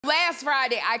Last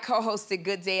Friday, I co-hosted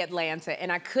Good Day Atlanta,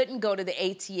 and I couldn't go to the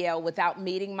ATL without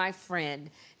meeting my friend,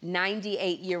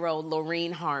 98-year-old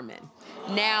Lorene Harmon.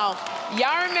 Now,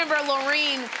 y'all remember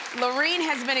Lorene? Lorene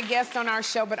has been a guest on our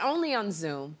show, but only on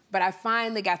Zoom. But I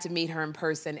finally got to meet her in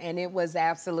person, and it was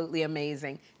absolutely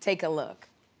amazing. Take a look.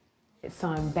 So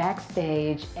I'm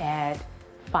backstage at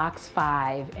Fox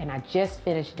 5, and I just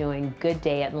finished doing Good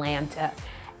Day Atlanta,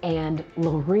 and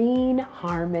Lorene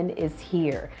Harmon is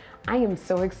here. I am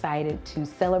so excited to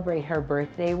celebrate her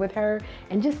birthday with her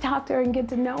and just talk to her and get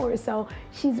to know her. So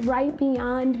she's right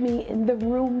beyond me in the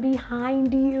room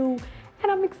behind you,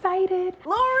 and I'm excited.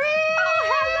 Lorene! Oh,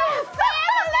 hello,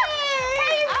 family!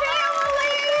 Hey,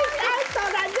 family! I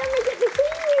thought I'd never get to see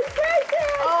you in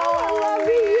person. Oh, I love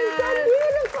you. You're so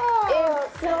beautiful.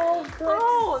 It's so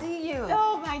good to see you.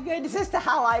 Oh, my goodness. It's the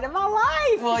highlight of my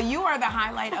life. Well, you are the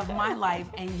highlight of my life,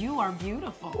 and you are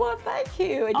beautiful. Well, thank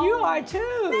you. And you are,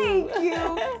 too. Thank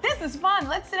you. This is fun.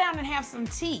 Let's sit down and have some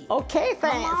tea. Okay,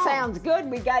 sounds good.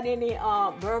 We got any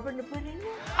bourbon to put in there?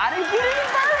 I didn't get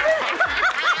any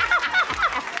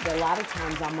bourbon. A lot of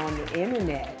times I'm on the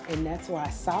internet, and that's where I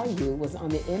saw you, was on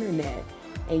the internet,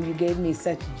 and you gave me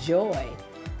such joy.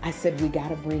 I said, we got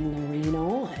to bring Lorene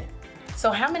on. So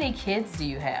how many kids do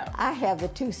you have? I have the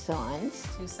two sons.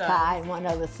 Two sons. Ty and one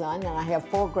other son, and I have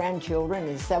 4 grandchildren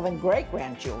and 7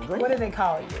 great-grandchildren. What do they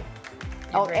call you?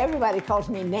 Oh, everybody calls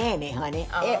me Nanny, honey.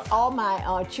 All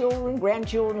my children,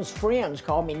 grandchildren's friends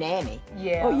call me Nanny.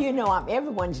 Yeah. Oh, you know I'm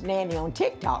everyone's nanny on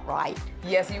TikTok, right?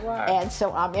 Yes, you are. And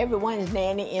so I'm everyone's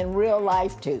nanny in real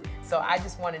life, too. So I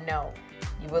just want to know,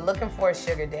 you were looking for a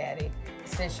sugar daddy.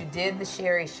 Since you did the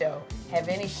Sherri show, have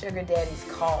any sugar daddies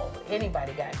called?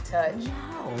 Anybody got in touch?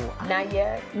 No. Not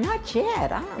yet? Not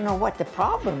yet. I don't know what the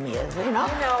problem is, you know?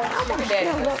 Sugar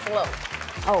daddies are slow.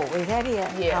 Oh, is that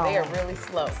it? Yeah, they are really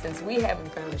slow. Since we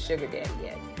haven't found a sugar daddy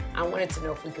yet, I wanted to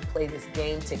know if we could play this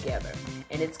game together.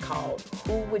 And it's called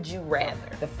Who Would You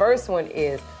Rather? The first one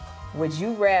is, would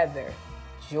you rather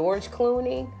George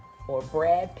Clooney or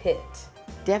Brad Pitt?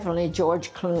 Definitely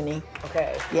George Clooney.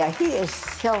 Okay. Yeah, he is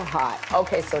so hot.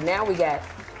 Okay, so now we got,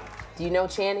 do you know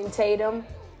Channing Tatum?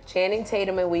 Channing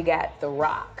Tatum, and we got The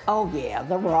Rock. Oh, yeah,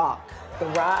 The Rock. The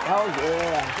Rock? Oh,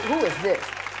 yeah. Who is this?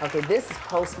 Okay, this is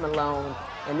Post Malone,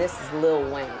 and this is Lil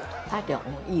Wayne. I don't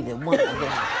want either one of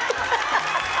them.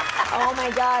 Oh,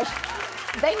 my gosh.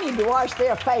 They need to wash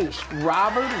their face.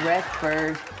 Robert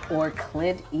Redford or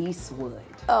Clint Eastwood?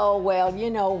 Oh, well, you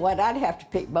know what? I'd have to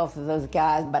pick both of those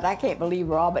guys, but I can't believe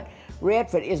Robert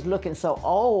Redford is looking so,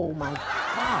 oh, my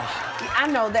gosh. I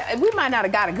know that. We might not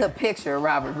have got a good picture of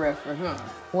Robert Redford, huh?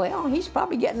 Well, he's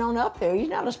probably getting on up there. He's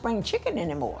not a spring chicken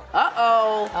anymore.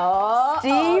 Uh-oh.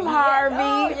 Steve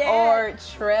Harvey or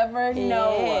Trevor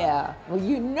Noah? Yeah. Well,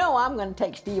 you know I'm going to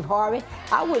take Steve Harvey.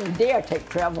 I wouldn't dare take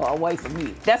Trevor away from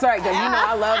you. That's right, because you know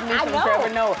I love me some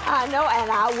Trevor Noah. I know, and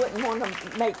I wouldn't want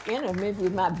to make enemies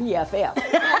with my BFF.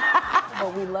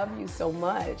 But we love you so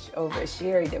much over at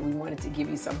Sherri that we wanted to give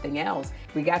you something else.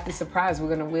 We got the surprise. We're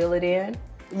going to wheel it in.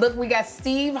 Look, we got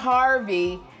Steve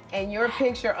Harvey and your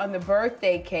picture on the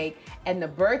birthday cake, and the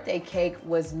birthday cake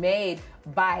was made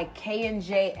by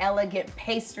K&J Elegant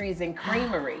Pastries and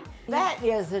Creamery. That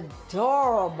is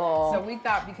adorable. So we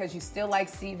thought, because you still like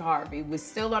Steve Harvey, we're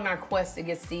still on our quest to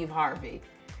get Steve Harvey,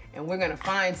 and we're gonna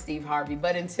find Steve Harvey,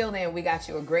 but until then, we got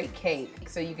you a great cake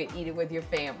so you can eat it with your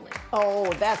family. Oh,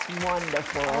 that's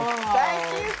wonderful. Oh.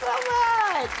 Thank you so much.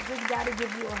 I just gotta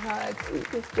give you a hug. You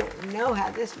just don't know how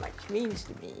this much means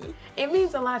to me. It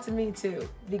means a lot to me too,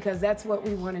 because that's what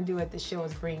we want to do at the show,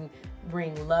 is bring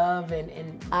love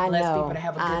and bless people to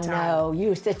have a good time. I know.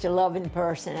 You're such a loving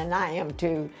person, and I am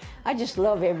too. I just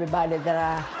love everybody that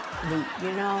I meet,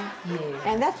 you know?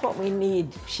 Yeah. And that's what we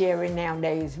need, Sherri,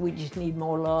 nowadays. We just need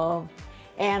more love.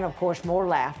 And, of course, more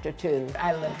laughter, too.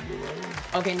 I love you.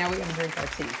 Okay, now we gotta drink our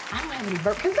tea. I don't have any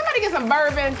bourbon. Can somebody get some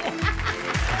bourbon?